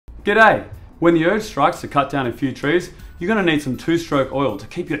G'day! When the urge strikes to cut down a few trees, you're going to need some two-stroke oil to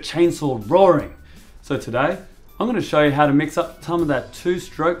keep your chainsaw roaring. So today, I'm going to show you how to mix up some of that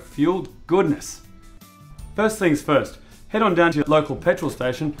two-stroke fueled goodness. First things first, head on down to your local petrol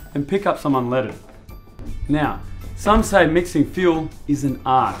station and pick up some unleaded. Now, some say mixing fuel is an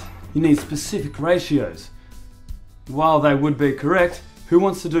art. You need specific ratios. While they would be correct, who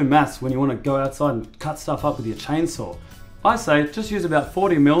wants to do maths when you want to go outside and cut stuff up with your chainsaw? I say just use about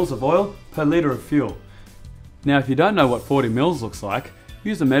 40 mils of oil per litre of fuel. Now if you don't know what 40 mils looks like,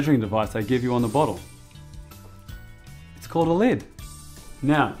 use the measuring device they give you on the bottle. It's called a lid.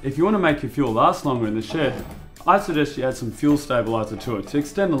 Now, if you want to make your fuel last longer in the shed, I suggest you add some fuel stabilizer to it to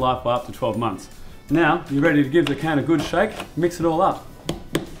extend the life by up to 12 months. Now, you're ready to give the can a good shake, mix it all up.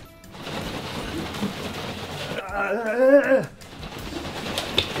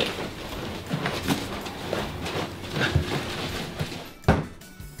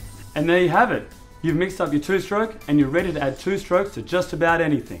 And there you have it. You've mixed up your two-stroke and you're ready to add two strokes to just about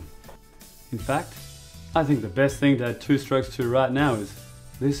anything. In fact, I think the best thing to add two strokes to right now is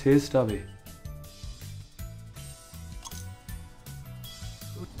this here stubby.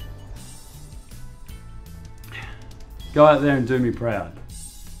 Go out there and do me proud.